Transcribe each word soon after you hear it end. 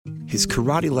his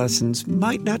karate lessons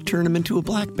might not turn him into a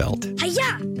black belt.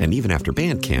 Hi-ya! And even after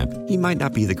band camp, he might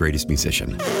not be the greatest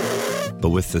musician.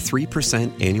 But with the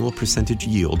 3% annual percentage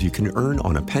yield you can earn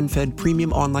on a PenFed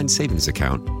premium online savings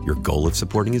account, your goal of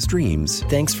supporting his dreams...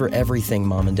 Thanks for everything,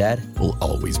 Mom and Dad. ...will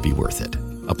always be worth it.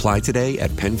 Apply today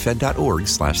at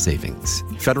PenFed.org/savings.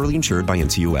 Federally insured by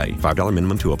NCUA. $5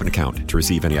 minimum to open account. To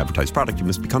receive any advertised product, you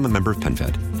must become a member of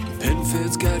PenFed.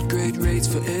 PenFed's got great rates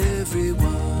for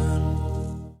everyone.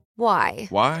 Why?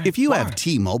 Why? If you have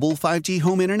T-Mobile 5G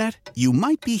home internet, you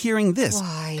might be hearing this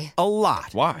Why? a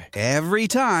lot. Why? Every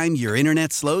time your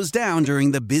internet slows down during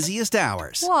the busiest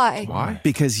hours. Why? Why?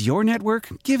 Because your network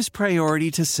gives priority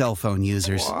to cell phone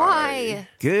users. Why?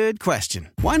 Good question.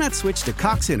 Why not switch to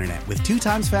Cox Internet with 2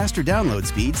 times faster download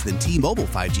speeds than T-Mobile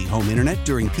 5G home internet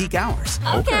during peak hours?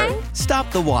 Okay.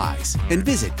 Stop the whys and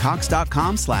visit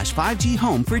cox.com/5G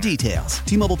home for details.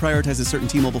 T-Mobile prioritizes certain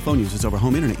T-Mobile phone users over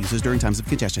home internet users during times of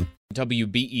congestion.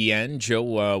 WBEN. Joe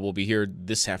will be here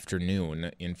this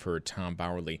afternoon in for Tom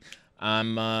Bowerly.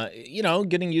 I'm,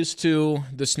 getting used to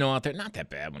the snow out there. Not that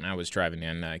bad when I was driving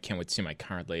in. I can't wait to see my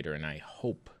car later, and I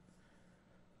hope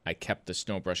I kept the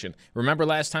snow brush in. Remember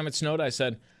last time it snowed, I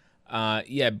said,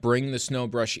 bring the snow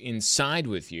brush inside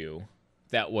with you.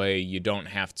 That way you don't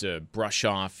have to brush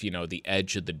off, the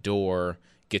edge of the door,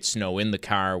 get snow in the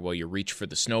car while you reach for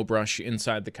the snow brush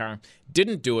inside the car.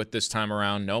 Didn't do it this time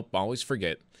around. Nope, always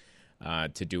forget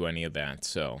to do any of that.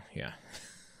 So, yeah.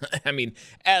 I mean,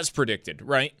 as predicted,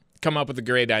 right? Come up with a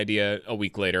great idea a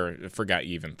week later, forgot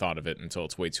you even thought of it until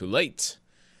it's way too late.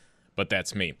 But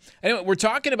that's me. Anyway, we're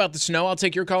talking about the snow. I'll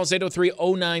take your calls,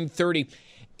 803-0930.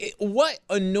 What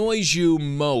annoys you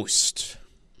most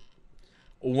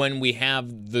when we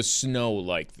have the snow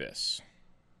like this?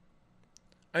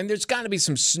 I mean, there's got to be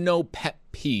some snow pet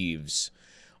peeves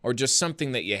or just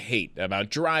something that you hate about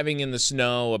driving in the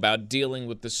snow, about dealing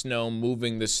with the snow,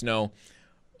 moving the snow,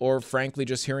 or frankly,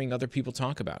 just hearing other people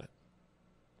talk about it.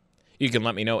 You can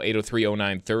let me know,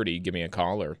 803-0930. Give me a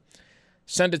call or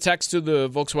send a text to the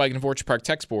Volkswagen of Orchard Park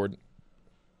text board.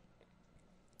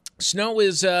 Snow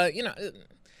is,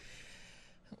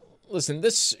 listen,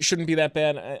 this shouldn't be that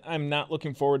bad. I'm not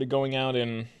looking forward to going out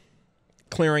and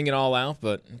clearing it all out,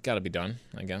 but it's got to be done,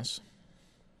 I guess.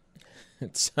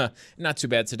 It's not too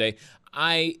bad today.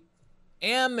 I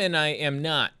am and I am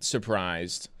not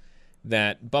surprised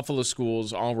that Buffalo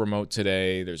schools all remote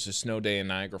today. There's a snow day in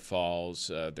Niagara Falls.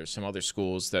 There's some other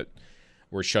schools that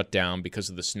were shut down because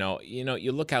of the snow.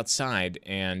 You look outside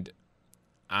and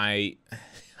I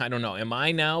don't know. Am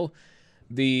I now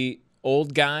the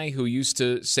old guy who used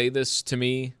to say this to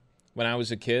me when I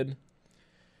was a kid?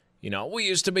 We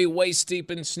used to be waist deep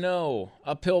in snow,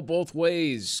 uphill both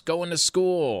ways, going to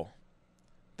school.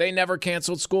 They never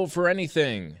canceled school for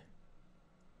anything.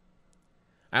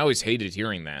 I always hated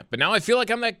hearing that, but now I feel like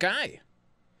I'm that guy.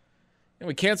 And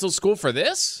we canceled school for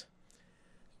this?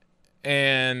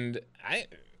 And I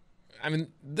mean,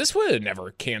 this would have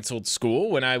never canceled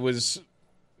school when I was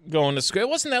going to school. It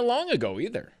wasn't that long ago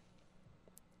either.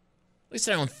 At least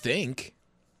I don't think.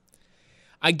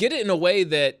 I get it in a way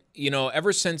that,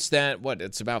 ever since that,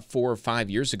 it's about 4 or 5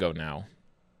 years ago now.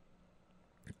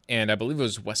 And I believe it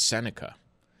was West Seneca,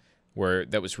 where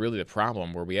that was really the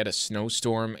problem, where we had a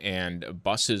snowstorm and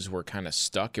buses were kind of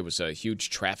stuck. It was a huge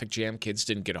traffic jam. Kids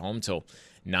didn't get home till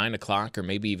 9 o'clock or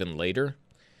maybe even later.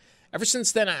 Ever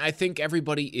since then, I think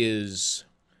everybody is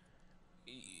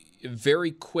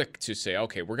very quick to say,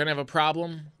 okay, we're going to have a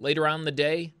problem later on in the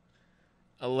day.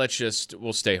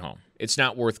 We'll stay home. It's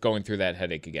not worth going through that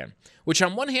headache again. Which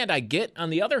on one hand I get. On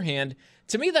the other hand,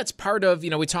 to me that's part of,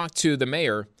 we talked to the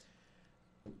mayor.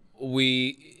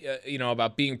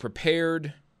 About being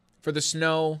prepared for the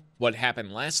snow, what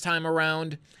happened last time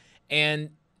around. And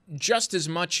just as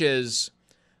much as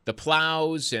the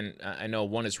plows, and I know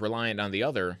one is reliant on the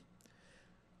other,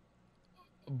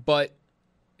 but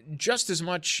just as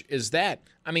much as that,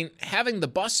 I mean, having the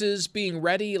buses being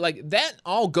ready, like that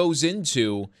all goes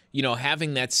into,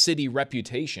 having that city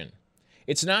reputation.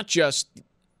 It's not just,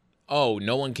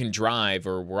 no one can drive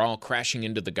or we're all crashing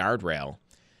into the guardrail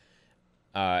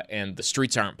and the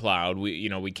streets aren't plowed.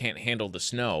 We can't handle the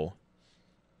snow.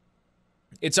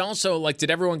 It's also like, did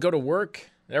everyone go to work?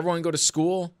 Did everyone go to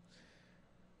school?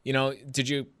 Did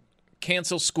you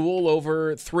cancel school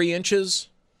over 3 inches?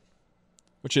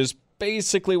 Which is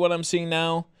basically what I'm seeing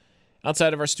now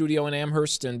outside of our studio in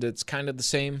Amherst, and it's kind of the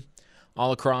same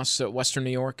all across Western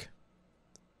New York.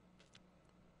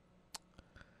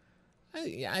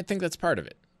 I think that's part of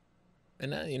it.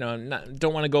 And,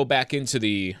 don't want to go back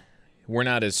into we're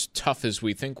not as tough as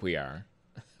we think we are.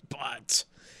 But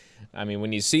I mean,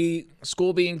 when you see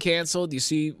school being canceled, you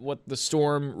see what the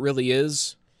storm really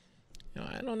is.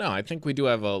 I don't know. I think we do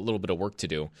have a little bit of work to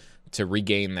do to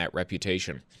regain that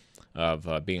reputation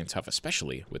of being tough,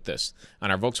 especially with this.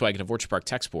 On our Volkswagen of Orchard Park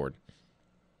text board,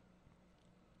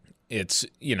 it's,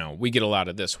 we get a lot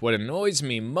of this. What annoys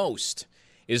me most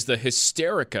is the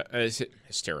hysteria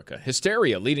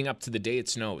leading up to the day it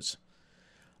snows.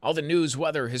 All the news,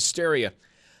 weather, hysteria.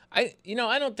 I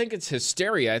don't think it's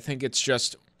hysteria. I think it's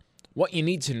just what you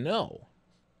need to know.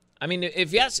 I mean,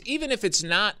 even if it's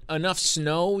not enough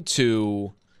snow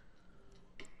to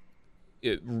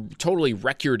totally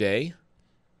wreck your day,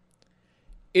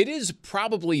 it is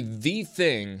probably the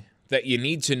thing that you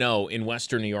need to know in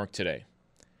Western New York today.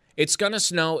 It's going to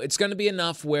snow. It's going to be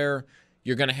enough where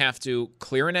you're going to have to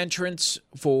clear an entrance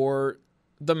for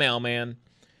the mailman.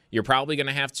 You're probably going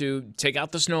to have to take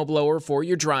out the snowblower for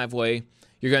your driveway.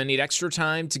 You're going to need extra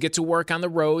time to get to work on the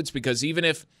roads because even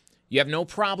if you have no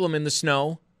problem in the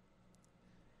snow,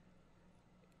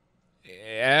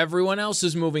 everyone else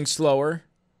is moving slower.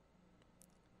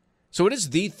 So it is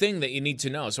the thing that you need to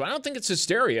know. So I don't think it's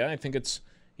hysteria. I think it's,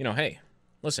 hey,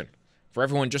 listen, for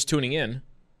everyone just tuning in,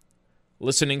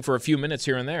 listening for a few minutes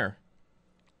here and there,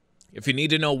 if you need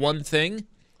to know one thing,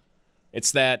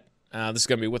 it's that this is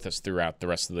going to be with us throughout the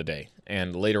rest of the day.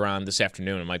 And later on this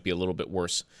afternoon, it might be a little bit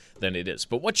worse than it is.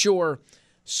 But what's your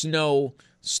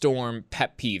snowstorm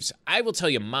pet peeves? I will tell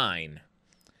you mine.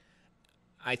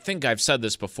 I think I've said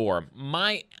this before.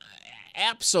 My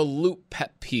absolute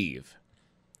pet peeve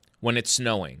when it's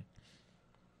snowing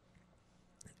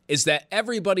is that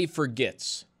everybody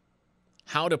forgets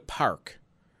how to park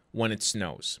when it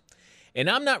snows. And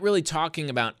I'm not really talking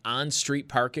about on-street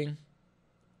parking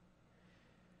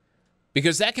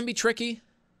because that can be tricky.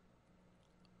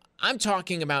 I'm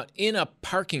talking about in a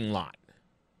parking lot.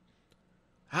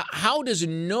 How does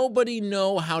nobody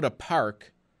know how to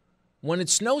park when it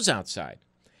snows outside?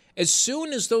 As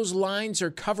soon as those lines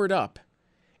are covered up,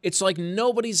 it's like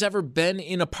nobody's ever been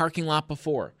in a parking lot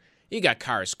before. You got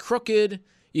cars crooked.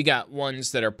 You got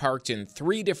ones that are parked in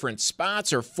 3 different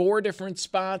spots or 4 different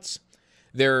spots.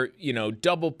 They're,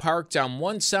 double parked on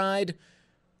one side,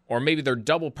 or maybe they're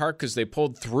double parked because they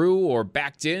pulled through or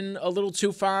backed in a little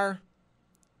too far.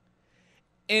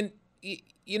 And,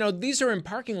 these are in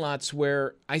parking lots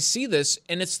where I see this,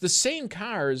 and it's the same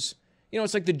cars.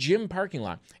 It's like the gym parking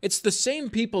lot. It's the same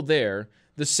people there,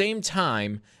 the same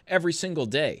time, every single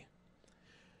day.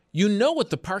 You know what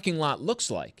the parking lot looks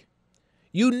like.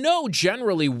 You know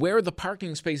generally where the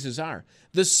parking spaces are.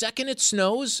 The second it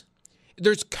snows,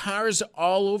 there's cars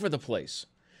all over the place.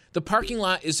 The parking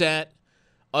lot is at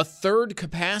a third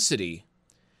capacity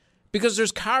because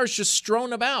there's cars just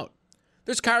strewn about.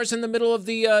 There's cars in the middle of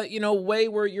the, way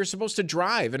where you're supposed to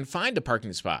drive and find a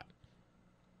parking spot.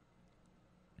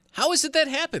 How is it that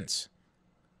happens?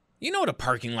 You know what a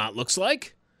parking lot looks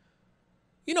like.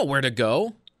 You know where to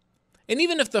go. And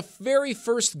even if the very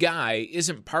first guy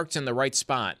isn't parked in the right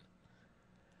spot,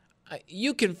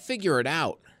 you can figure it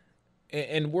out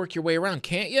and work your way around,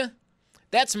 can't you?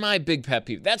 That's my big pet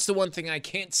peeve. That's the one thing I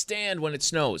can't stand when it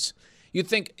snows. You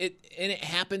think and it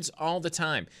happens all the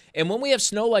time. And when we have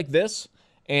snow like this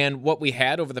and what we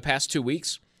had over the past 2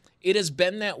 weeks, it has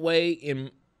been that way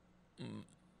in,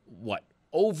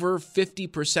 over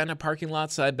 50% of parking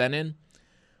lots I've been in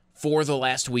for the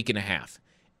last week and a half.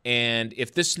 And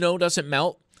if this snow doesn't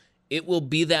melt, it will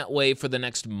be that way for the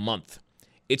next month.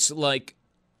 It's like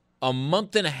a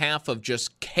month and a half of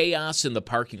just chaos in the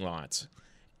parking lots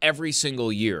every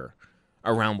single year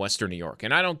around Western New York.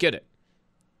 And I don't get it.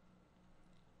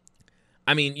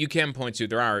 I mean, you can point to,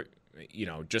 there are,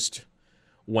 just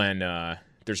when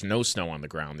there's no snow on the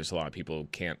ground, there's a lot of people who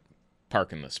can't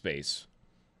park in the space.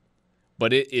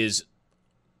 But it is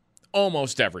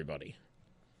almost everybody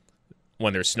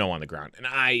when there's snow on the ground. And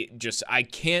I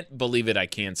can't believe it. I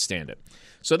can't stand it.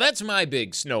 So that's my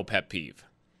big snow pet peeve.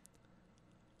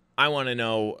 I want to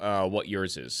know what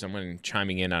yours is. Someone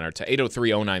chiming in on our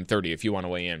 803-0930 if you want to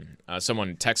weigh in.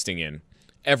 Someone texting in.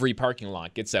 Every parking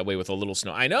lot gets that way with a little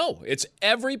snow. I know. It's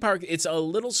every park. It's a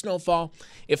little snowfall.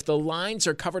 If the lines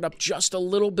are covered up just a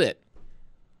little bit,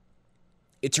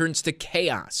 it turns to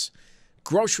chaos.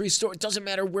 Grocery store, it doesn't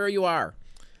matter where you are.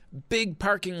 Big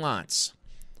parking lots.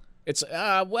 It's,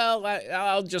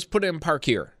 I'll just put it in park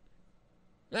here.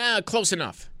 Close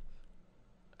enough.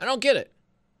 I don't get it.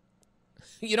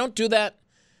 You don't do that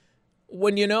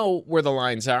when you know where the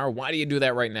lines are. Why do you do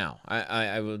that right now?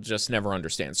 I will just never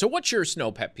understand. So what's your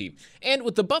snow pet peeve? And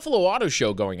with the Buffalo Auto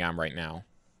Show going on right now,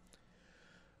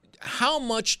 how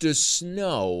much does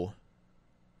snow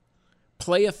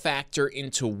play a factor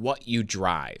into what you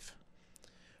drive?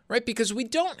 right? Because we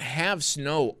don't have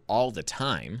snow all the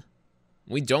time.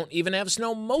 We don't even have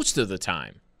snow most of the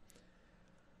time.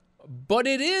 But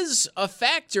it is a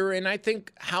factor in, I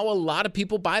think, how a lot of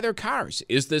people buy their cars.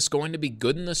 Is this going to be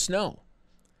good in the snow?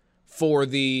 For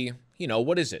the,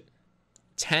 what is it?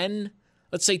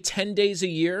 Let's say 10 days a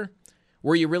year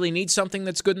where you really need something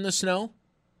that's good in the snow?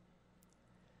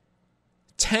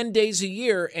 10 days a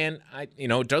year, and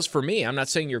it does for me. I'm not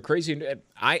saying you're crazy.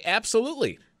 I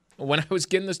absolutely, when I was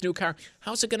getting this new car,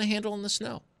 how's it going to handle in the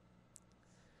snow?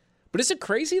 But is it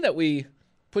crazy that we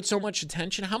put so much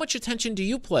attention? How much attention do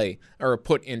you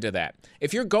put into that?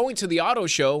 If you're going to the auto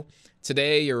show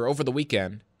today or over the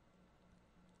weekend,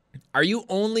 are you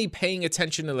only paying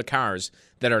attention to the cars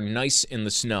that are nice in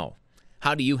the snow?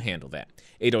 How do you handle that?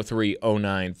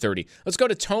 803-0930. Let's go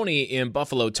to Tony in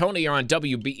Buffalo. Tony, you're on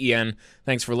WBEN.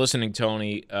 Thanks for listening,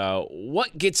 Tony.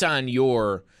 What gets on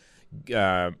your,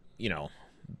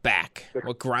 back?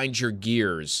 What grinds your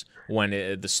gears when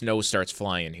the snow starts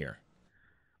flying here?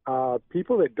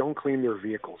 People that don't clean their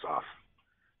vehicles off.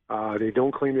 They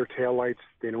don't clean their taillights.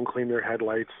 They don't clean their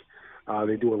headlights.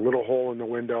 They do a little hole in the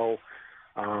window.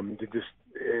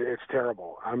 It's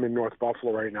terrible. I'm in North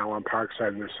Buffalo right now on Parkside,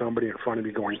 and there's somebody in front of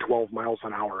me going 12 miles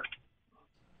an hour.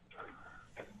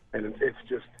 And it's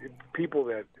just people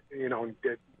that,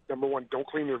 that, number one, don't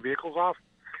clean their vehicles off,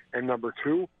 and number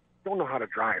two, don't know how to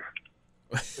drive.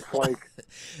 It's like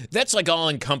that's like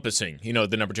all-encompassing,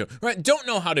 the number two. Right? Don't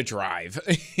know how to drive.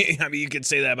 I mean, you could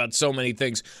say that about so many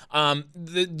things.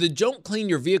 The don't clean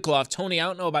your vehicle off. Tony, I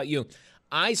don't know about you.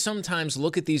 I sometimes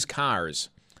look at these cars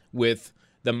with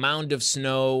the mound of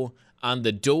snow on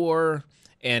the door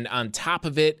and on top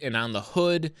of it and on the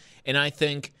hood, and I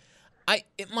think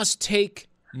it must take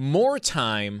more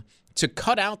time to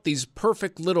cut out these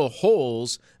perfect little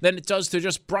holes than it does to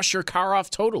just brush your car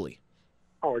off totally.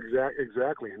 Oh,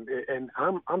 exactly. And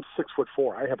I'm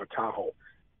 6'4". I have a Tahoe.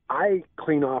 I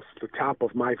clean off the top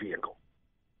of my vehicle.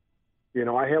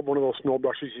 I have one of those snow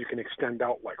brushes you can extend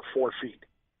out like 4 feet.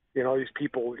 These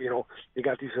people, they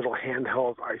got these little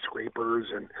handheld ice scrapers,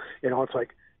 and it's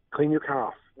like, clean your car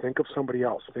off. Think of somebody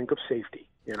else. Think of safety.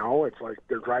 It's like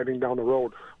they're driving down the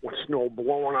road with snow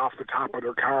blowing off the top of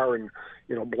their car and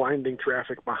blinding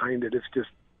traffic behind it. It's just.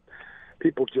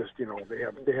 People just,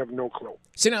 they have no clue.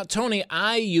 See, now, Tony,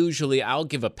 I'll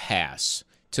give a pass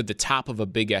to the top of a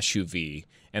big SUV,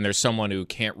 and there's someone who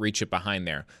can't reach it behind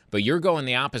there. But you're going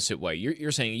the opposite way.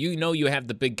 You're saying, you have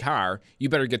the big car, you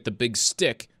better get the big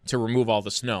stick to remove all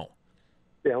the snow.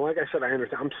 Yeah, like I said, I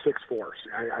understand. I'm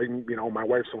 6'4". My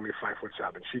wife's only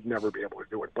 5'7". She'd never be able to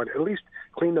do it. But at least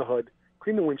clean the hood,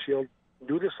 clean the windshield,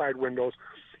 do the side windows,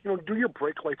 do your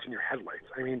brake lights and your headlights.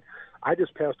 I mean, I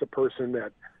just passed a person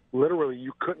that literally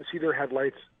you couldn't see their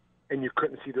headlights and you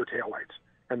couldn't see their taillights,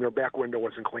 and their back window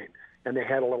wasn't clean. And they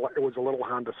had it was a little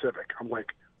Honda Civic. I'm like,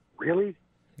 really?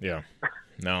 Yeah.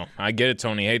 No, I get it,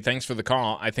 Tony. Hey, thanks for the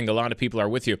call. I think a lot of people are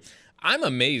with you. I'm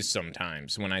amazed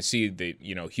sometimes when I see the,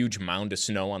 huge mound of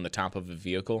snow on the top of a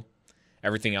vehicle.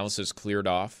 Everything else is cleared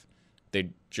off.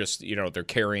 They just, they're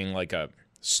carrying like a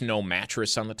snow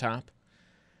mattress on the top.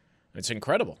 It's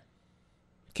incredible.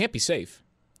 Can't be safe.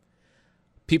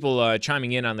 People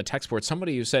chiming in on the text board.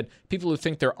 Somebody who said people who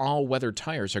think their all-weather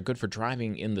tires are good for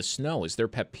driving in the snow is their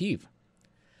pet peeve.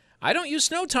 I don't use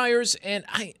snow tires, and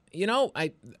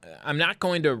I'm not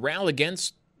going to rail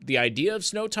against the idea of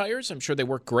snow tires. I'm sure they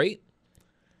work great.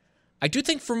 I do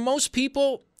think for most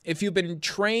people, if you've been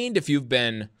trained, if you've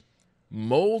been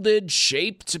molded,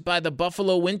 shaped by the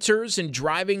Buffalo winters and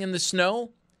driving in the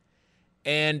snow,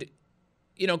 and,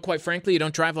 quite frankly, you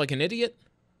don't drive like an idiot,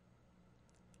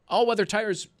 all-weather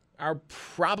tires are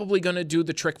probably going to do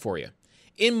the trick for you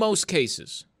in most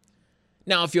cases.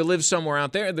 Now, if you live somewhere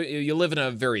out there, you live in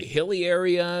a very hilly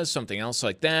area, something else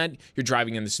like that, you're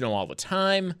driving in the snow all the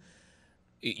time,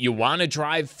 you want to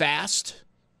drive fast,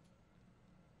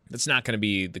 that's not going to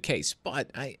be the case.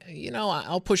 But,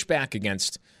 I'll push back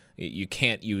against you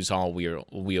can't use all-weather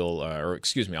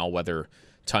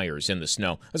tires in the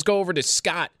snow. Let's go over to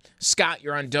Scott. Scott,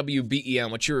 you're on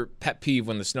WBEN. What's your pet peeve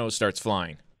when the snow starts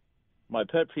flying? My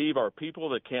pet peeve are people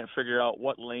that can't figure out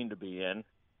what lane to be in.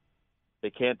 They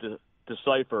can't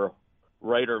decipher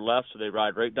right or left, so they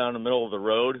ride right down the middle of the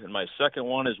road. And my second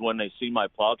one is when they see my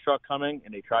plow truck coming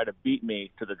and they try to beat me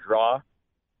to the draw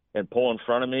and pull in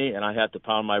front of me, and I have to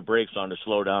pound my brakes on to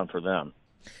slow down for them.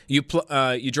 You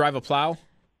drive a plow?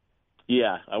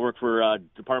 Yeah, I work for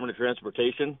Department of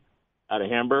Transportation out of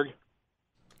Hamburg.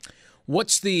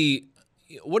 What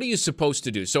are you supposed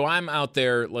to do? So I'm out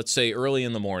there, let's say early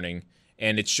in the morning,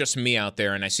 and it's just me out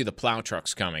there, and I see the plow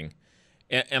trucks coming.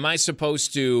 Am I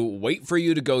supposed to wait for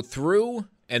you to go through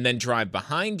and then drive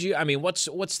behind you? I mean, what's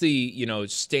the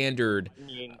standard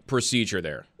procedure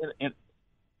there? In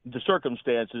the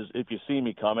circumstances, if you see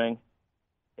me coming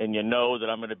and you know that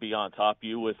I'm going to be on top of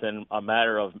you within a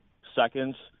matter of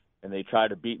seconds, and they try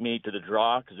to beat me to the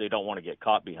draw because they don't want to get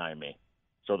caught behind me.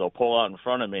 So they'll pull out in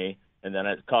front of me, and then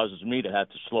it causes me to have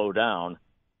to slow down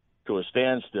to a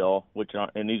standstill, which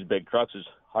in these big trucks is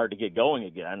hard to get going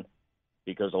again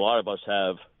because a lot of us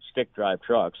have stick drive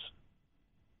trucks.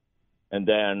 And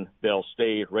then they'll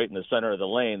stay right in the center of the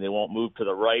lane. They won't move to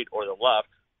the right or the left.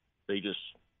 They just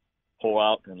pull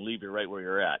out and leave you right where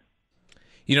you're at.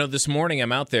 This morning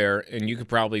I'm out there, and you could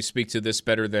probably speak to this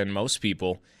better than most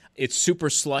people. It's super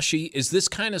slushy. Is this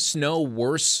kind of snow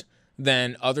worse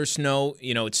than other snow?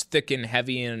 It's thick and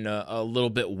heavy and a little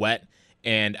bit wet.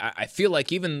 And I feel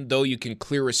like even though you can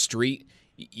clear a street,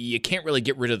 you can't really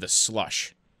get rid of the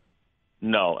slush.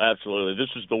 No, absolutely.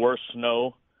 This is the worst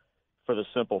snow for the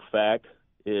simple fact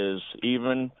is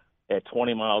even at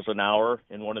 20 miles an hour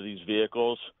in one of these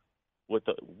vehicles, with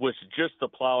just the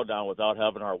plow down without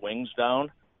having our wings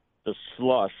down, the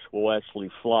slush will actually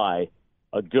fly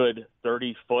a good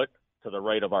 30 foot to the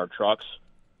right of our trucks.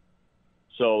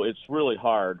 So it's really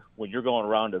hard when you're going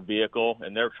around a vehicle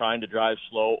and they're trying to drive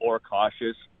slow or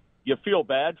cautious. You feel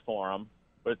bad for them,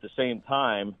 but at the same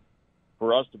time,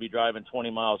 for us to be driving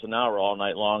 20 miles an hour all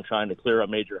night long trying to clear a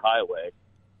major highway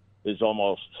is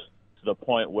almost to the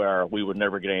point where we would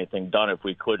never get anything done if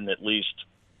we couldn't at least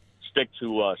stick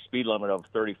to a speed limit of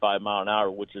 35 mile an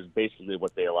hour, which is basically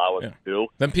what they allow us to do.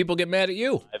 Then people get mad at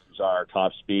you. That's our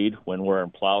top speed when we're in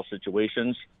plow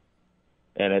situations.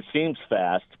 And it seems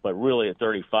fast, but really at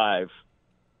 35,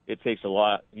 it takes a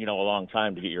long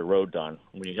time to get your road done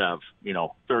when you have,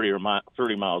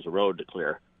 30 miles of road to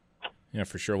clear. Yeah,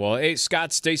 for sure. Well, hey,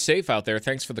 Scott, stay safe out there.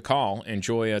 Thanks for the call.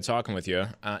 Enjoy talking with you.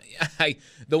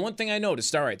 The one thing I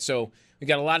noticed, all right, so we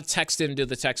got a lot of text into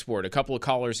the text board, a couple of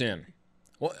callers in.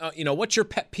 Well, what's your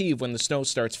pet peeve when the snow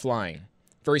starts flying?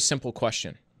 Very simple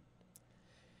question.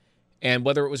 And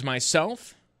whether it was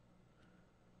myself,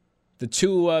 the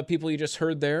two people you just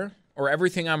heard there, or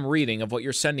everything I'm reading of what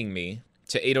you're sending me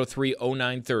to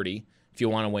 803-0930, if you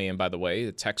want to weigh in, by the way,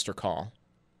 the text or call,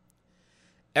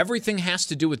 everything has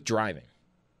to do with driving.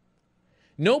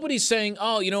 Nobody's saying,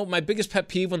 my biggest pet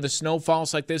peeve when the snow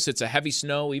falls like this, it's a heavy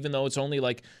snow, even though it's only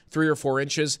like 3 or 4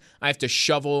 inches. I have to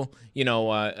shovel,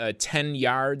 10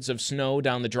 yards of snow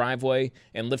down the driveway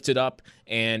and lift it up.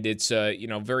 And it's,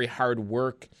 very hard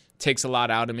work, takes a lot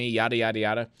out of me, yada, yada,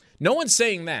 yada. No one's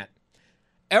saying that.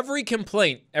 Every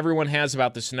complaint everyone has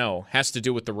about the snow has to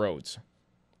do with the roads.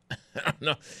 I don't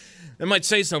know. It might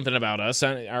say something about us.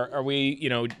 Are we,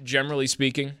 generally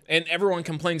speaking? And everyone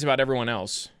complains about everyone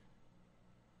else.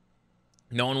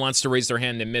 No one wants to raise their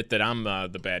hand and admit that I'm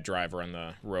the bad driver on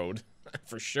the road,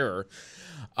 for sure.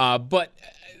 But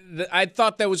I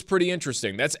thought that was pretty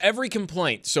interesting. That's every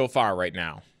complaint so far right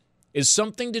now is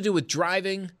something to do with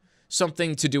driving,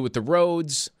 something to do with the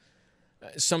roads,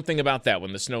 something about that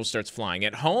when the snow starts flying.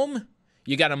 At home,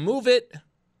 you got to move it.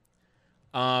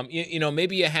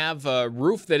 Maybe you have a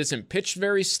roof that isn't pitched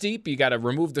very steep. You got to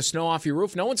remove the snow off your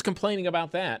roof. No one's complaining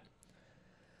about that.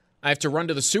 I have to run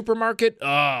to the supermarket.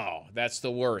 Oh, that's the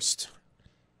worst.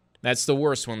 That's the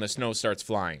worst when the snow starts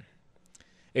flying.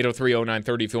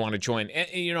 803-0930 if you want to join.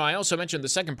 And, I also mentioned the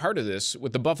second part of this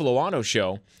with the Buffalo Auto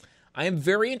Show. I am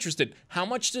very interested. How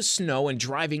much does snow and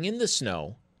driving in the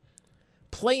snow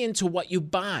play into what you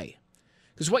buy?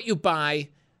 Because what you buy,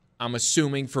 I'm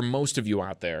assuming for most of you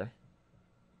out there,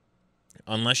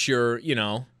 unless you're, you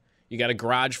got a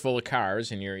garage full of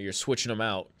cars and you're switching them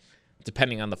out,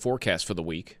 depending on the forecast for the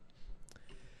week,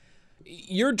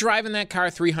 you're driving that car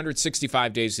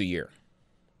 365 days a year.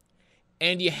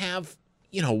 And you have,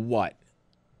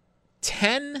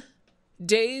 10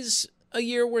 days a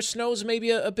year where snow's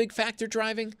maybe a big factor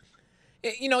driving?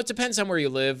 It depends on where you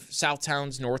live, south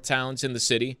towns, north towns, in the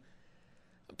city.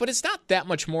 But it's not that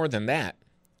much more than that.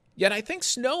 Yet I think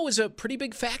snow is a pretty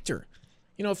big factor.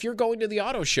 If you're going to the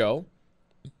auto show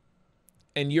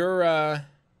and you're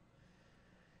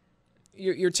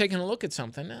taking a look at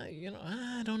something,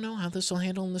 I don't know how this will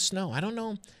handle in the snow. I don't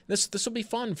know. This will be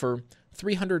fun for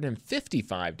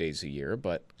 355 days a year,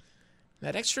 but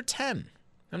that extra 10,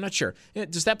 I'm not sure.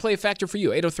 Does that play a factor for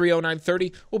you?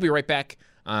 803-0930. We'll be right back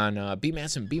on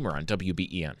BMAS and Beamer on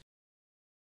WBEN.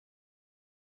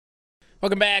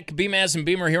 Welcome back. BMAS and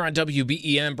Beamer here on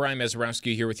WBEN. Brian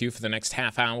Mazurowski here with you for the next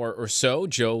half hour or so.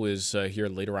 Joe is here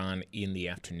later on in the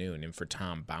afternoon, and for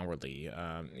Tom Bowerly,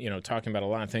 talking about a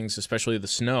lot of things, especially the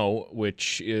snow,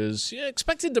 which is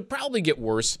expected to probably get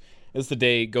worse as the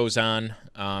day goes on.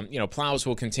 Plows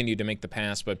will continue to make the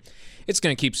pass, but it's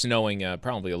going to keep snowing,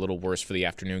 probably a little worse for the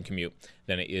afternoon commute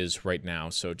than it is right now.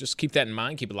 So just keep that in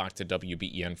mind. Keep it locked to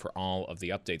WBEN for all of the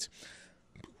updates.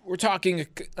 We're talking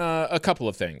a couple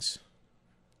of things.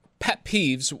 Pet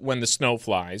peeves when the snow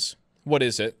flies. What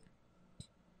is it?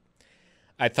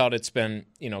 I thought it's been,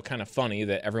 kind of funny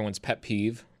that everyone's pet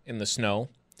peeve in the snow.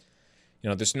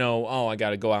 The snow, I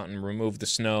got to go out and remove the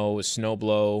snow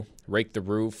blow, rake the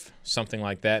roof, something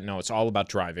like that. No, it's all about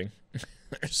driving.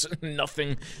 There's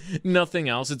nothing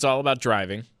else. It's all about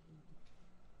driving.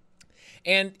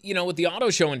 And, with the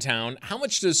auto show in town, how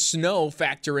much does snow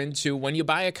factor into when you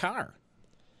buy a car?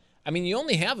 I mean, you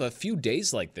only have a few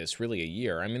days like this, really, a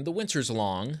year. I mean, the winter's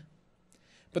long,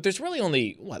 but there's really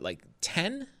only,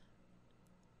 10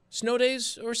 snow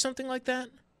days or something like that?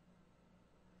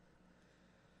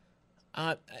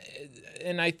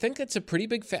 And I think it's a pretty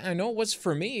big I know it was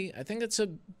for me. I think it's a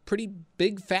pretty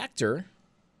big factor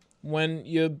when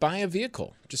you buy a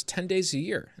vehicle, just 10 days a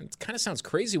year. It kind of sounds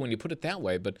crazy when you put it that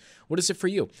way, but what is it for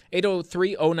you?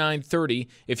 803-0930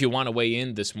 if you want to weigh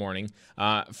in this morning.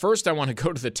 First, I want to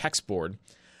go to the text board.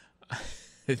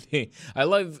 I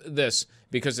love this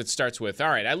because it starts with, all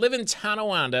right, I live in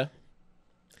Tonawanda.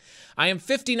 I am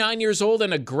 59 years old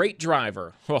and a great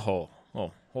driver. Oh,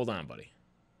 hold on, buddy.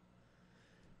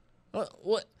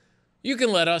 What? You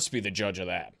can let us be the judge of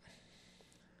that.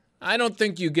 I don't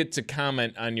think you get to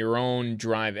comment on your own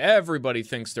drive. Everybody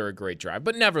thinks they're a great driver,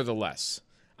 but nevertheless,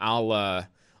 I'll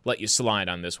let you slide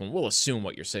on this one. We'll assume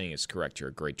what you're saying is correct. You're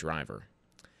a great driver.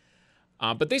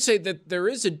 But they say that there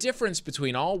is a difference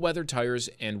between all-weather tires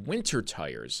and winter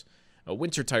tires.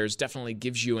 Winter tires definitely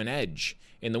gives you an edge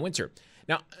in the winter.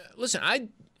 Now, listen,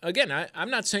 I'm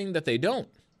not saying that they don't.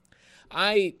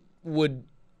 I would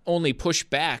only push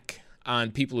back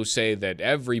on people who say that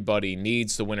everybody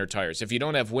needs the winter tires. If you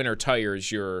don't have winter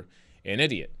tires, you're an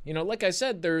idiot. Like I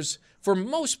said, for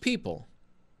most people,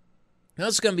 now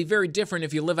it's going to be very different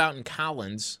if you live out in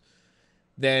Collins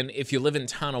than if you live in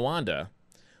Tonawanda.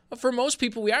 But for most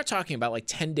people, we are talking about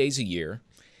 10 days a year.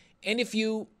 And if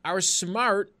you are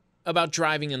smart about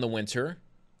driving in the winter,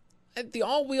 the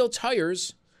all-wheel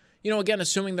tires, again,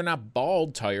 assuming they're not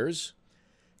bald tires,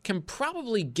 can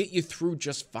probably get you through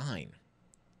just fine.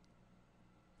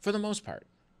 For the most part.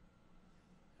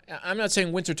 I'm not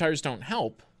saying winter tires don't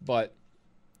help, but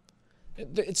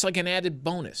it's like an added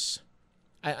bonus.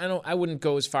 I wouldn't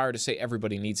go as far to say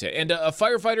everybody needs it. And a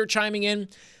firefighter chiming in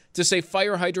to say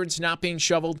fire hydrants not being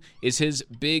shoveled is his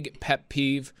big pet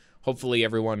peeve. Hopefully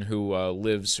everyone who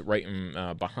lives right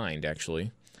behind,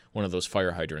 actually, one of those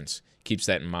fire hydrants keeps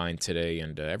that in mind today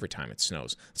and every time it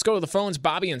snows. Let's go to the phones.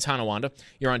 Bobby in Tonawanda.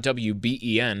 You're on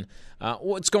WBEN.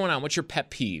 What's going on? What's your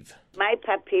pet peeve? My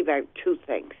pet peeve are two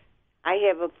things. I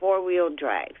have a four-wheel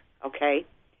drive, okay?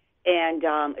 And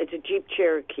it's a Jeep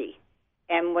Cherokee.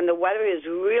 And when the weather is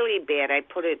really bad, I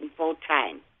put it in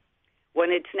full-time. When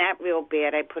it's not real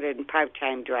bad, I put it in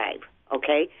part-time drive,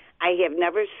 okay? I have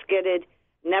never skidded,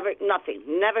 never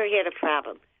had a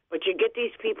problem. But you get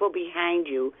these people behind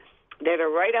you that are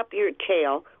right up your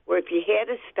tail, where if you had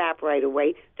to stop right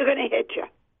away, they're going to hit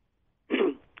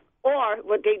you. Or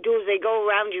what they do is they go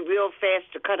around you real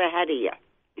fast to cut ahead of you.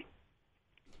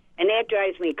 And that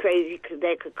drives me crazy because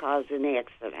that could cause an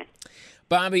accident.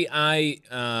 Bobby,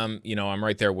 I'm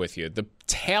right there with you. The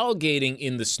tailgating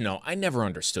in the snow, I never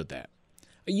understood that.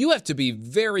 You have to be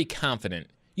very confident.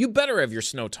 You better have your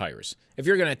snow tires if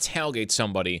you're going to tailgate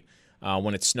somebody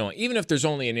when it's snowing, even if there's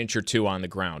only an inch or two on the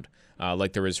ground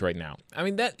like there is right now. I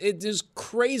mean, it is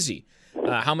crazy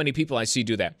how many people I see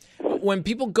do that. When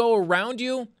people go around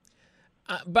you,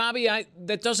 Bobby,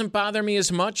 that doesn't bother me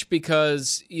as much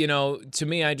because, to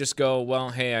me, I just go, well,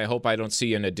 hey, I hope I don't see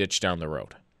you in a ditch down the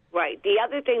road. Right. The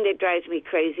other thing that drives me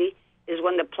crazy is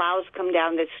when the plows come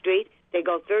down the street, they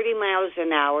go 30 miles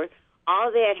an hour.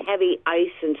 All that heavy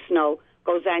ice and snow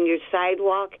goes on your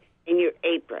sidewalk and your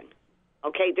apron.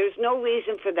 Okay? There's no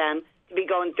reason for them to be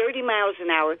going 30 miles an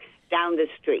hour down the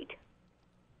street.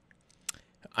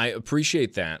 I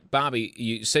appreciate that. Bobby,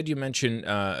 you said you mentioned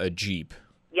a Jeep.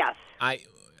 Yes.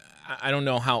 I don't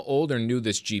know how old or new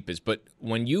this Jeep is, but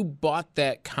when you bought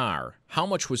that car, how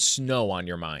much was snow on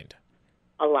your mind?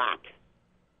 A lot.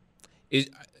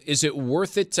 Is it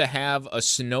worth it to have a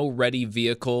snow-ready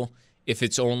vehicle if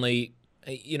it's only,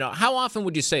 how often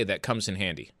would you say that comes in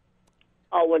handy?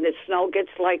 Oh, when the snow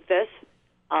gets like this,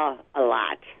 a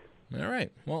lot. All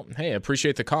right. Well, hey, I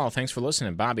appreciate the call. Thanks for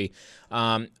listening, Bobby.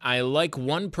 I like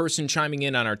one person chiming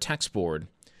in on our text board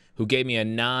who gave me a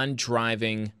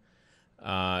non-driving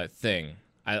thing.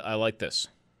 I like this.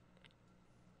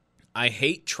 I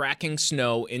hate tracking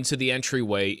snow into the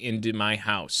entryway into my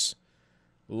house.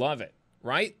 Love it,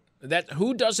 right?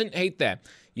 Who doesn't hate that?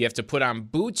 You have to put on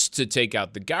boots to take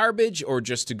out the garbage or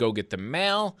just to go get the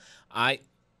mail. I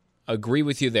agree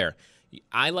with you there.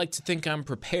 I like to think I'm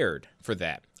prepared for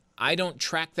that. I don't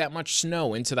track that much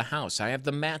snow into the house. I have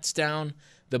the mats down,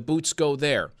 the boots go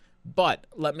there. But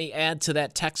let me add to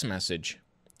that text message.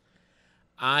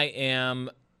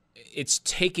 It's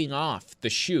taking off the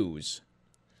shoes.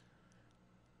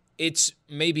 It's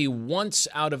maybe once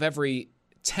out of every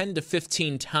 10 to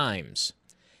 15 times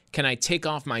can I take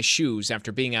off my shoes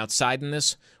after being outside in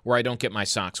this where I don't get my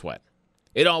socks wet.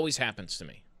 It always happens to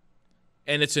me.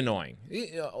 And it's annoying.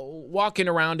 Walking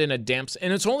around in a damp...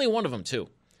 And it's only one of them, too.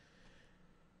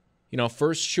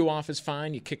 First shoe off is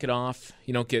fine. You kick it off.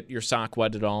 You don't get your sock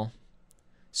wet at all.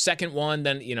 Second one,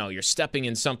 then, you're stepping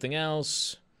in something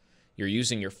else. You're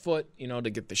using your foot, to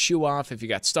get the shoe off if you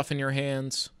got stuff in your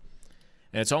hands.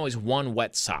 And it's always one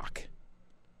wet sock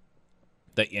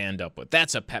that you end up with.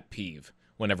 That's a pet peeve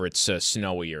whenever it's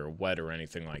snowy or wet or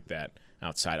anything like that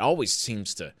outside. Always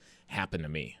seems to happen to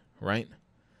me, right?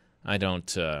 I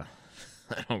don't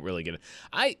really get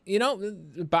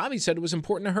it. Bobby said it was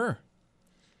important to her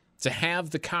to have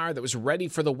the car that was ready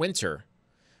for the winter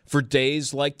for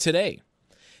days like today.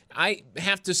 I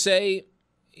have to say,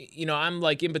 I'm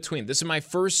like in between. This is my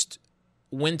first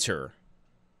winter.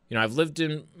 I've lived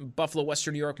in Buffalo,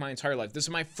 Western New York my entire life. This is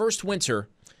my first winter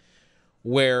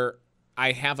where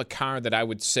I have a car that I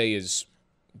would say is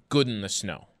good in the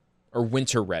snow or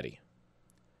winter ready.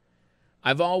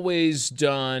 I've always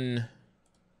done,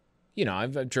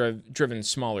 I've driven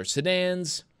smaller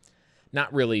sedans,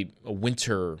 not really a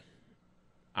winterized,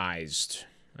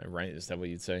 right? Is that what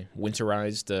you'd say?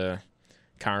 Winterized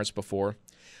cars before.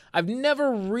 I've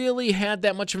never really had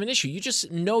that much of an issue. You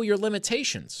just know your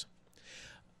limitations.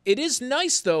 It is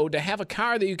nice, though, to have a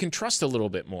car that you can trust a little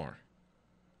bit more.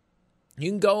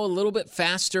 You can go a little bit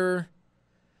faster.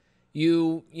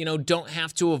 You don't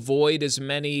have to avoid as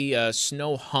many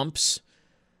snow humps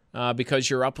because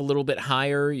you're up a little bit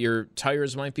higher. Your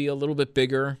tires might be a little bit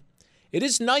bigger. It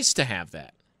is nice to have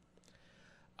that.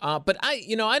 But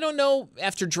I don't know,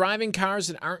 after driving cars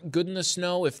that aren't good in the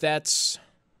snow, if that's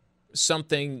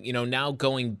something, now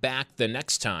going back the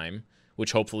next time,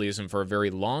 which hopefully isn't for a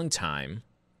very long time,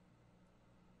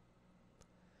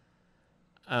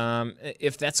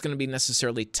 if that's going to be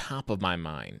necessarily top of my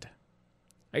mind.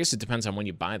 I guess it depends on when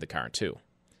you buy the car, too.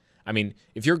 I mean,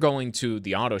 if you're going to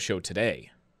the auto show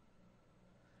today,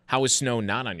 how is snow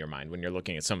not on your mind when you're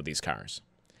looking at some of these cars?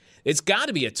 It's got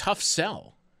to be a tough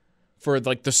sell for,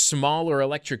 like, the smaller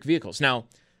electric vehicles. Now,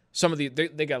 some of they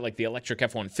got, like, the electric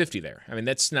F-150 there. I mean,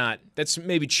 that's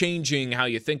maybe changing how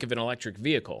you think of an electric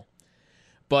vehicle.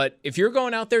 But if you're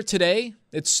going out there today,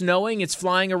 it's snowing, it's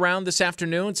flying around this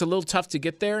afternoon, it's a little tough to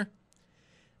get there,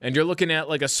 and you're looking at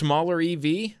like a smaller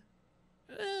EV,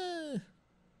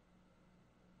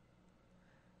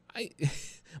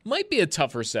 might be a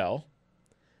tougher sell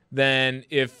than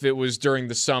if it was during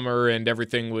the summer and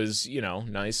everything was,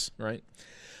 nice, right?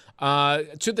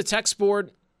 To the text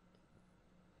board,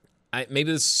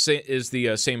 maybe this is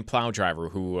the same plow driver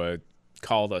who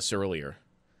called us earlier.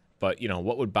 But,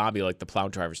 what would Bobby like the plow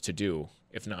drivers to do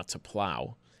if not to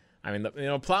plow? I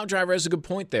mean, plow driver has a good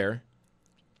point there.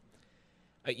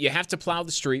 You have to plow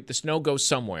the street. The snow goes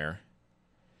somewhere.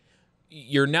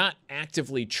 You're not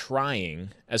actively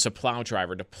trying as a plow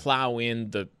driver to plow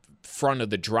in the front of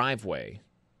the driveway.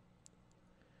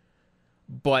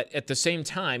 But at the same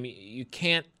time, you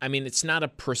can't, it's not a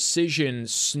precision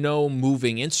snow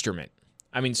moving instrument.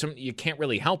 You can't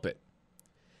really help it.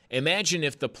 Imagine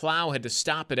if the plow had to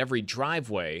stop at every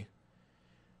driveway,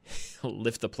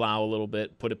 lift the plow a little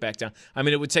bit, put it back down.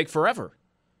 It would take forever.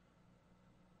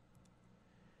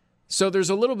 So there's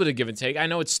a little bit of give and take. I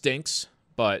know it stinks,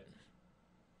 but,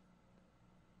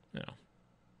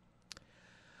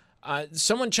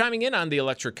 someone chiming in on the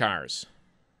electric cars.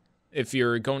 If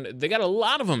you're they got a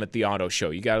lot of them at the auto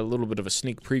show. You got a little bit of a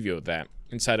sneak preview of that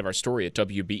inside of our story at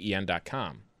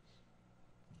WBEN.com.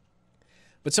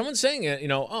 But someone's saying,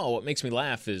 what makes me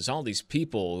laugh is all these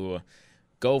people who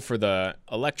go for the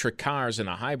electric cars and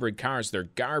the hybrid cars, they're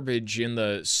garbage in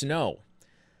the snow.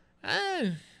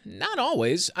 Not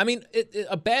always.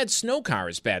 A bad snow car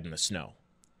is bad in the snow.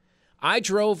 I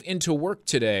drove into work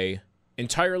today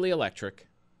entirely electric,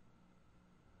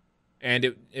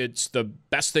 and it's the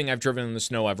best thing I've driven in the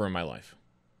snow ever in my life.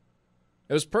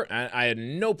 It was I had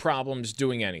no problems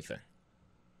doing anything.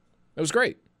 It was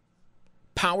great.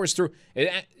 Powers through.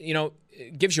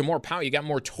 It gives you more power. You got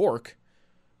more torque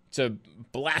to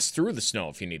blast through the snow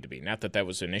if you need to be. Not that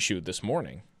was an issue this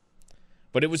morning.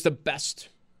 But it was the best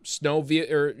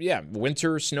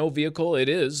winter snow vehicle it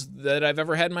is that I've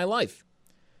ever had in my life.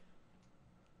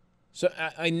 So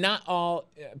not all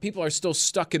people are still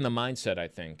stuck in the mindset, I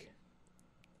think.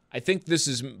 I think this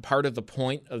is part of the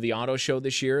point of the auto show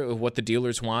this year, of what the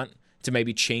dealers want, to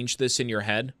maybe change this in your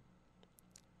head.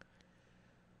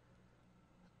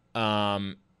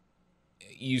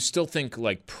 You still think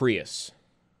like Prius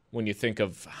when you think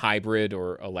of hybrid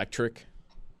or electric,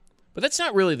 but that's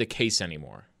not really the case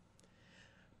anymore.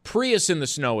 Prius in the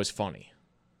snow is funny.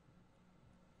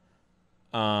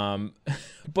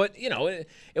 But,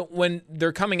 when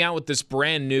they're coming out with this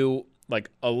brand new, like,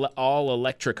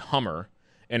 all-electric Hummer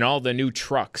and all the new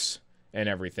trucks and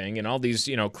everything and all these,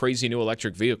 crazy new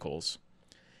electric vehicles,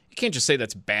 you can't just say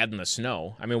that's bad in the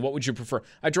snow. I mean, what would you prefer?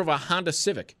 I drove a Honda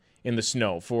Civic in the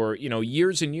snow for,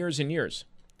 years and years and years.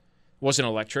 It wasn't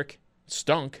electric. It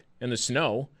stunk in the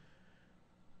snow.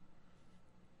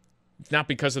 It's not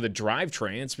because of the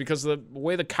drivetrain. It's because of the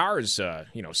way the car is,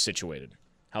 situated.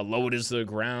 How low it is to the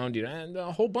ground, and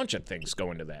a whole bunch of things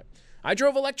go into that. I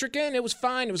drove electric in. It was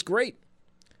fine. It was great.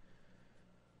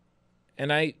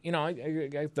 And I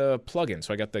got the plug-in,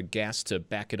 so I got the gas to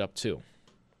back it up too.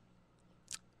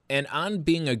 And on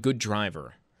being a good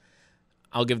driver,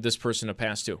 I'll give this person a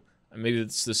pass too. Maybe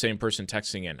it's the same person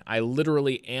texting in. I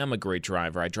literally am a great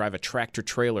driver. I drive a tractor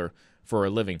trailer for a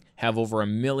living, have over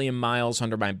 1 million miles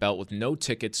under my belt with no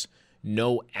tickets,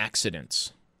 no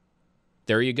accidents.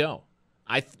 There you go.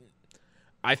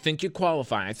 I think you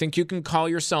qualify. I think you can call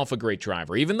yourself a great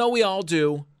driver. Even though we all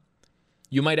do,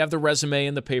 you might have the resume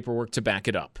and the paperwork to back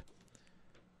it up.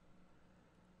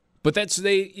 But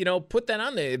they put that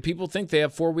on there. People think they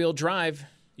have four-wheel drive.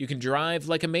 You can drive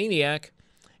like a maniac.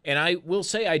 And I will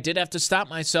say I did have to stop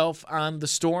myself on the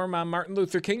storm on Martin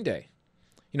Luther King Day.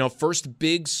 First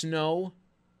big snow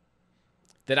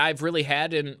that I've really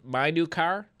had in my new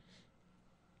car.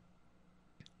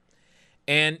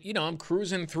 And, I'm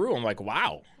cruising through. I'm like,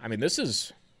 wow. I mean, this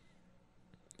is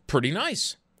pretty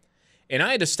nice. And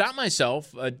I had to stop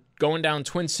myself going down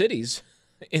Twin Cities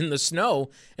in the snow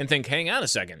and think, hang on a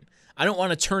second. I don't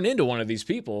want to turn into one of these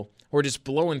people who are just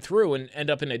blowing through and end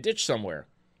up in a ditch somewhere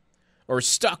or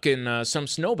stuck in some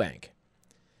snowbank.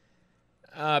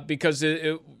 Because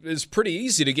it is pretty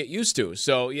easy to get used to.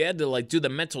 So you had to, do the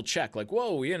mental check. Like,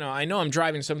 whoa, I know I'm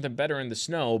driving something better in the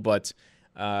snow, but...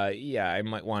 I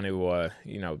might want to,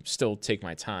 still take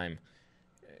my time,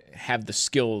 have the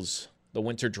skills, the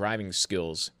winter driving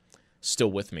skills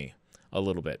still with me a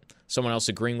little bit. Someone else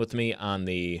agreeing with me on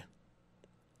the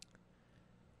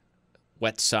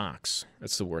wet socks.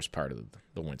 That's the worst part of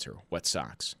the winter, wet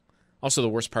socks. Also the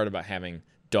worst part about having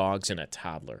dogs and a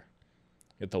toddler.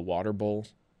 Get the water bowl,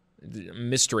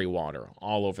 mystery water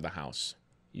all over the house.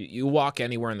 You walk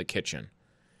anywhere in the kitchen,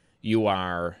 you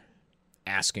are...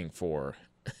 asking for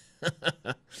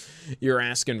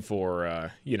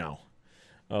a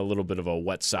little bit of a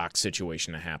wet sock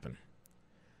situation to happen.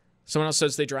 Someone else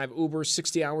says they drive Uber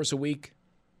 60 hours a week.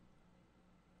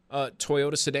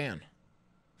 Toyota sedan,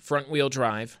 front wheel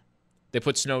drive. They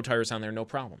put snow tires on there, no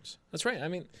problems. That's right. I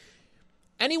mean,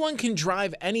 anyone can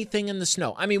drive anything in the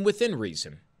snow. I mean, within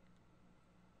reason.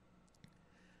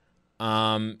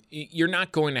 You're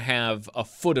not going to have a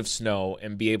foot of snow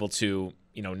and be able to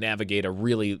navigate a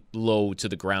really low to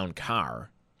the ground car.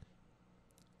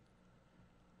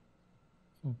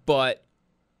 But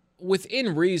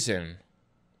within reason,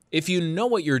 if you know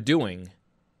what you're doing,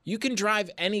 you can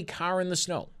drive any car in the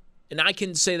snow. And I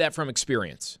can say that from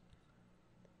experience.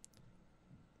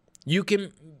 You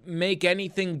can make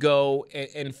anything go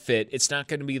and fit. It's not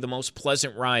going to be the most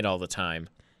pleasant ride all the time,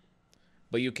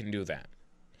 but you can do that.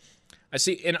 I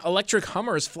see an electric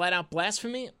Hummer is flat out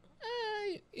blasphemy.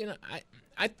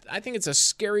 I think it's a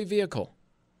scary vehicle.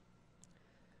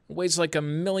 It weighs like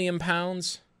 1 million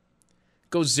pounds.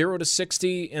 Goes 0 to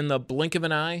 60 in the blink of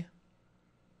an eye.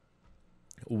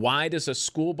 Wide as a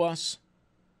school bus.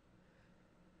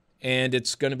 And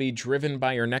it's going to be driven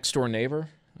by your next door neighbor.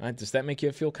 Does that make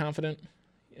you feel confident?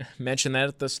 Mention that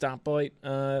at the stoplight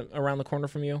around the corner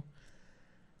from you?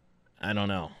 I don't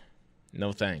know.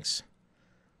 No thanks.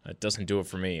 That doesn't do it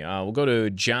for me. We'll go to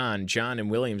John. John in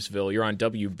Williamsville. You're on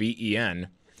WBEN.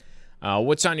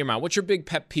 What's on your mind? What's your big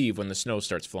pet peeve when the snow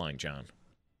starts flying, John?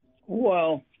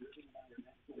 Well,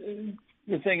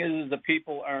 the thing is the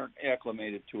people aren't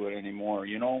acclimated to it anymore.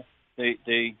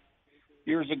 They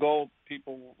years ago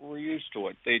people were used to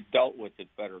it. They dealt with it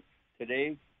better.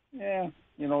 Today, they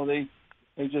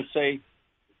just say,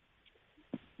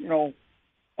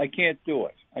 I can't do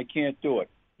it. I can't do it.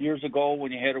 Years ago,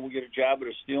 when you had to get a job at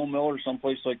a steel mill or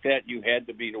someplace like that, you had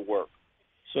to be to work.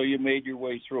 So you made your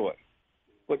way through it.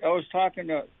 But I was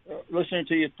listening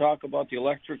to you talk about the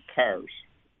electric cars.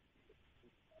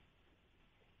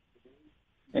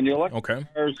 And the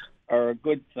electric cars are a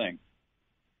good thing.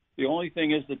 The only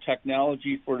thing is the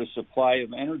technology for the supply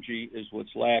of energy is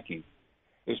what's lacking.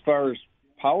 As far as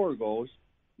power goes,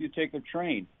 you take a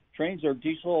train. Trains are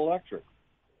diesel electric.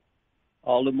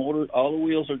 All the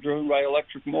wheels are driven by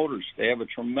electric motors. They have a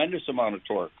tremendous amount of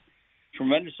torque,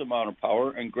 tremendous amount of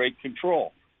power, and great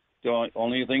control. The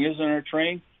only thing is, in a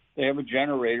train, they have a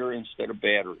generator instead of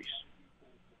batteries.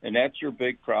 And that's your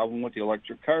big problem with the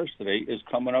electric cars today, is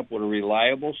coming up with a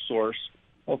reliable source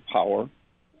of power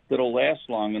that'll last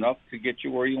long enough to get you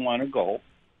where you want to go,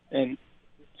 and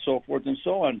so forth and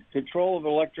so on. Control of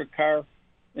an electric car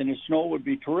in the snow would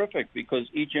be terrific because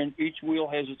each wheel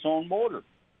has its own motor.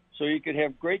 So you could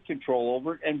have great control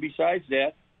over it. And besides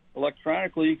that,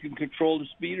 electronically, you can control the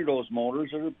speed of those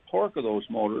motors or the torque of those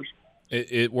motors.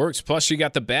 It works. Plus, you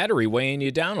got the battery weighing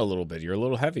you down a little bit. You're a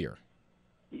little heavier.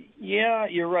 Yeah,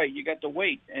 you're right. You got the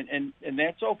weight, and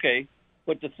that's okay.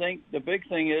 But the big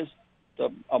thing is the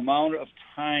amount of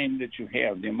time that you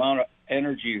have, the amount of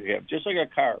energy you have. Just like a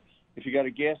car. If you got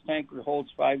a gas tank that holds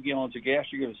 5 gallons of gas,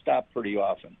 you're going to stop pretty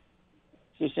often.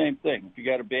 It's the same thing. If you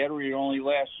got a battery that only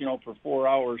lasts, for 4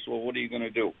 hours, well, what are you going to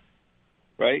do?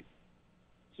 Right?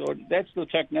 So that's the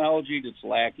technology that's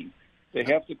lacking. They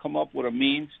have to come up with a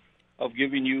means of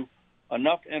giving you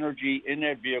enough energy in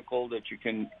that vehicle that you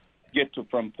can get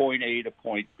from point A to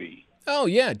point B. Oh,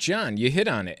 yeah, John, you hit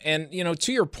on it. And,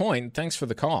 to your point, thanks for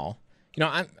the call.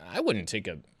 I wouldn't take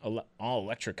a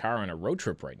all-electric car on a road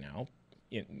trip right now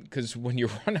because when you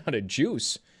run out of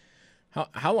juice,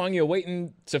 how long are you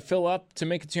waiting to fill up to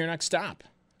make it to your next stop?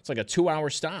 It's like a 2-hour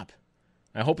stop.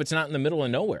 I hope it's not in the middle of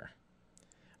nowhere.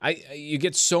 You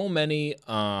get so many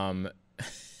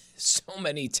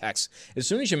texts. As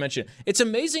soon as you mention it, it's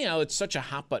amazing how it's such a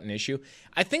hot button issue.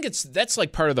 I think that's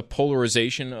like part of the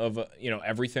polarization of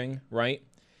everything, right?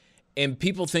 And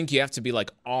people think you have to be like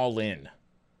all in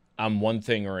on one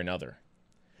thing or another.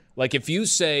 Like if you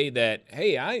say that,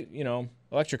 hey,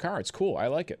 electric car, it's cool, I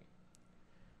like it,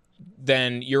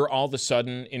 then you're all of a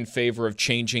sudden in favor of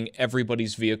changing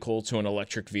everybody's vehicle to an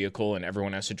electric vehicle and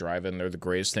everyone has to drive it and they're the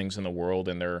greatest things in the world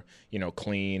and they're,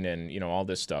 clean and, all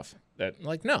this stuff.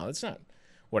 No, that's not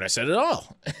what I said at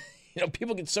all.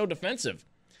 People get so defensive.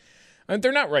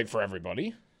 They're not right for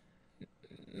everybody.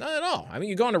 Not at all.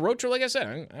 You go on a road trip, like I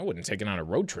said, I wouldn't take it on a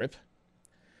road trip.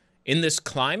 In this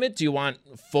climate, do you want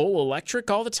full electric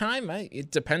all the time?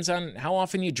 It depends on how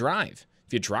often you drive.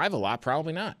 If you drive a lot,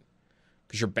 probably not.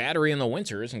 Because your battery in the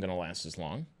winter isn't going to last as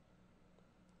long.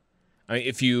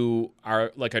 If you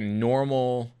are like a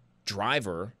normal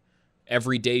driver,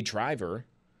 everyday driver,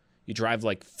 you drive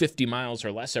like 50 miles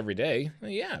or less every day,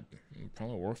 yeah,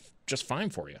 probably work just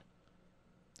fine for you.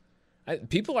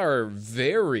 People are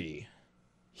very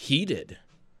heated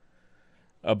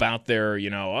about their,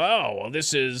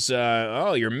 this is,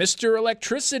 you're Mr.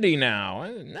 Electricity now.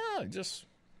 No, just,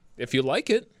 if you like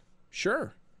it,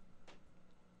 sure.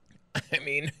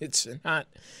 It's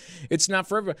not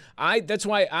for everyone. That's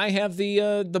why I have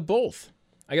the both.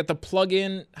 I got the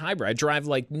plug-in hybrid. I drive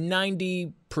like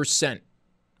 90%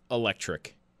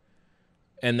 electric.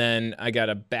 And then I got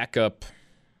a backup.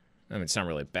 It's not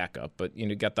really a backup, but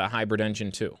you got the hybrid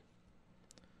engine too.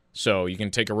 So you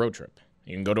can take a road trip.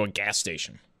 You can go to a gas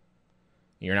station.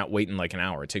 You're not waiting like an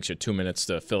hour. It takes you 2 minutes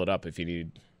to fill it up if you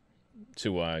need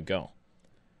to go.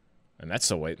 And that's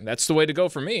the way to go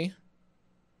for me.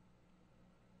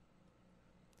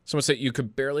 Someone said you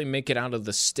could barely make it out of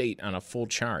the state on a full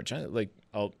charge.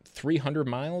 300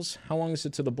 miles? How long is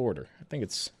it to the border? I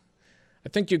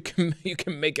think you can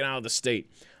make it out of the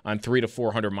state on 300 to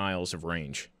 400 miles of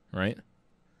range, right?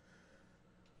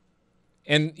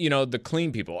 And, the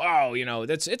clean people,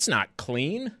 it's not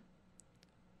clean.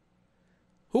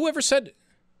 Whoever said,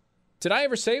 did I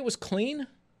ever say it was clean?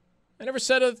 I never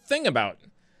said a thing about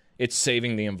it's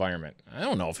saving the environment. I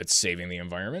don't know if it's saving the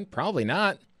environment. Probably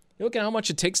not. You look at how much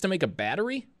it takes to make a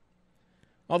battery?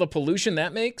 All the pollution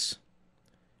that makes?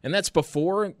 And that's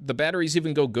before the batteries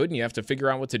even go good and you have to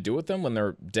figure out what to do with them when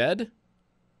they're dead?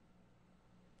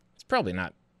 It's probably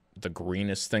not the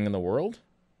greenest thing in the world.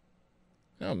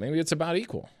 No, maybe it's about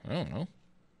equal. I don't know.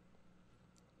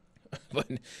 But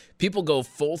people go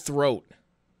full throat.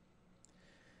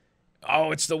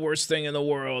 Oh, it's the worst thing in the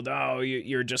world. Oh,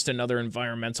 you're just another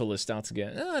environmentalist out to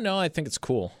get. Oh, no, I think it's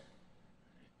cool.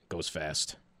 It goes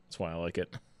fast. That's why I like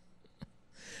it.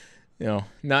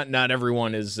 Not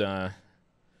everyone is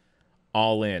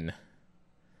all in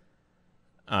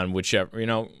on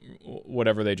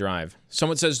whatever they drive.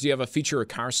 Someone says, do you have a feature or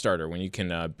car starter when you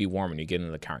can be warm when you get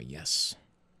into the car? Yes.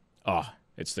 Oh,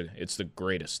 It's the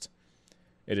greatest.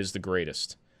 It is the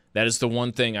greatest. That is the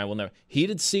one thing I will never.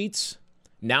 Heated seats,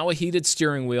 now a heated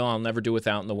steering wheel I'll never do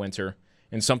without in the winter,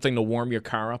 and something to warm your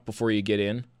car up before you get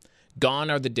in. Gone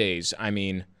are the days. I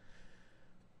mean,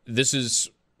 this is,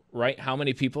 right, how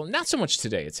many people, not so much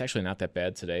today. It's actually not that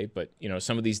bad today, but,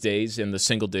 some of these days in the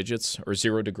single digits or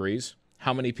 0 degrees,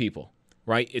 how many people,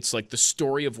 right? It's like the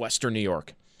story of Western New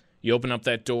York. You open up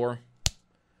that door,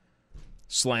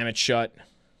 slam it shut,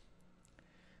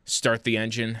 start the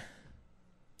engine.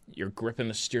 You're gripping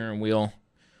the steering wheel,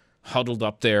 huddled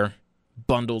up there,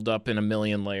 bundled up in a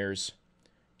million layers,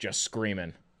 just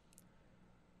screaming.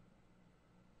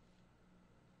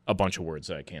 A bunch of words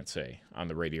that I can't say on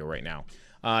the radio right now.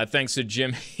 Thanks to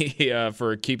Jimmy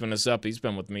for keeping us up. He's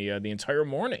been with me the entire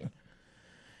morning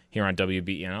here on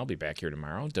WBEN. I'll be back here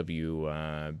tomorrow,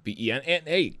 WBEN. And,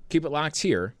 hey, keep it locked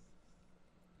here.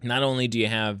 Not only do you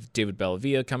have David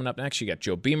Bellavia coming up next, you got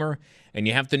Joe Beamer, and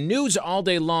you have the news all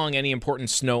day long, any important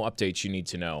snow updates you need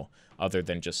to know, other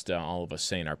than just all of us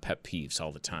saying our pet peeves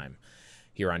all the time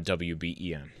here on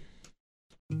WBEN.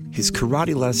 His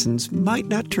karate lessons might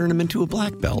not turn him into a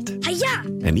black belt. Hi-ya!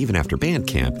 And even after band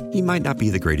camp, he might not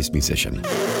be the greatest musician.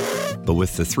 But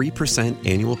with the 3%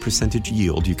 annual percentage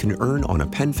yield you can earn on a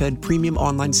PenFed premium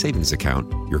online savings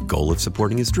account, your goal of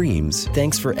supporting his dreams...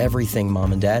 Thanks for everything,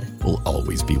 Mom and Dad. ...will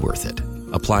always be worth it.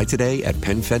 Apply today at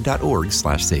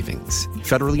PenFed.org/savings.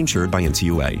 Federally insured by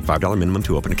NCUA. $5 minimum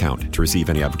to open account. To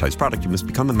receive any advertised product, you must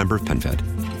become a member of PenFed.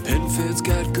 PenFed's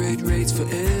got great rates for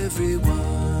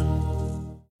everyone.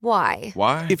 Why?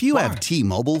 Why? If you have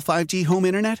T-Mobile 5G home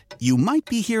internet, you might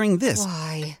be hearing this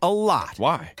Why? a lot.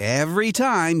 Why? Every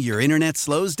time your internet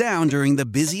slows down during the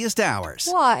busiest hours.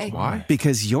 Why? Why?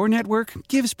 Because your network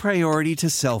gives priority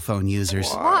to cell phone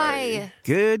users. Why?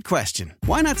 Good question.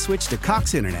 Why not switch to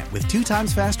Cox Internet with 2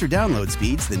 times faster download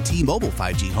speeds than T-Mobile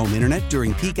 5G home internet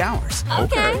during peak hours?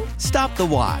 Okay. Stop the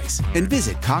whys and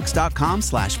visit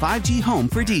cox.com/5G home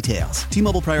for details.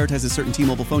 T-Mobile prioritizes certain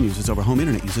T-Mobile phone users over home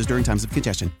internet users during times of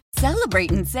congestion.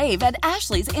 Celebrate and save at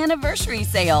Ashley's Anniversary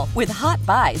Sale. With Hot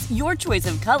Buys, your choice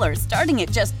of colors starting at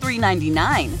just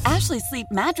 $3.99. Ashley Sleep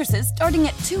mattresses starting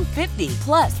at $2.50.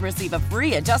 Plus, receive a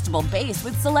free adjustable base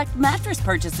with select mattress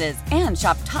purchases. And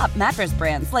shop top mattress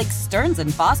brands like Stearns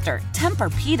 & Foster,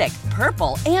 Tempur-Pedic,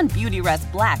 Purple, and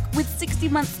Beautyrest Black with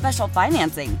 60-month special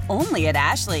financing. Only at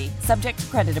Ashley. Subject to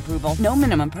credit approval. No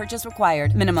minimum purchase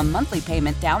required. Minimum monthly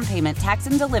payment, down payment, tax,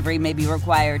 and delivery may be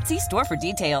required. See store for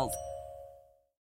details.